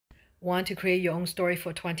Want to create your own story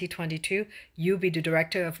for 2022? You be the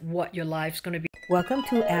director of what your life's going to be. Welcome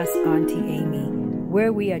to Ask Auntie Amy,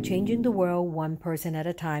 where we are changing the world one person at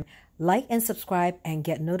a time. Like and subscribe and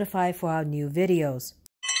get notified for our new videos.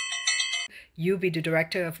 You be the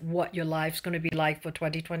director of what your life's going to be like for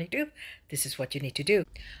 2022. This is what you need to do.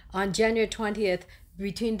 On January 20th,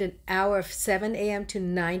 between the hour of 7 a.m. to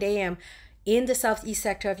 9 a.m., in the southeast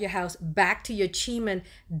sector of your house, back to your Qimen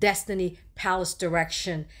Destiny Palace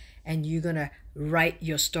direction, and you're going to write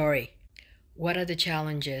your story. What are the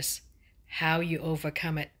challenges? How you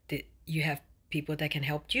overcome it? Did you have people that can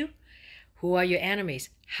help you? Who are your enemies?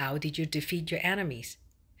 How did you defeat your enemies?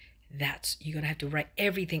 You're going to have to write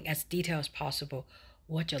everything as detailed as possible,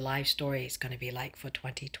 what your life story is going to be like for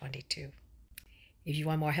 2022. If you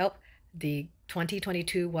want more help, the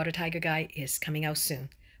 2022 Water Tiger Guide is coming out soon.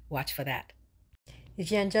 Watch for that.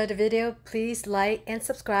 If you enjoyed the video, please like and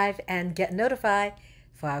subscribe and get notified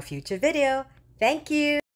for our future video. Thank you.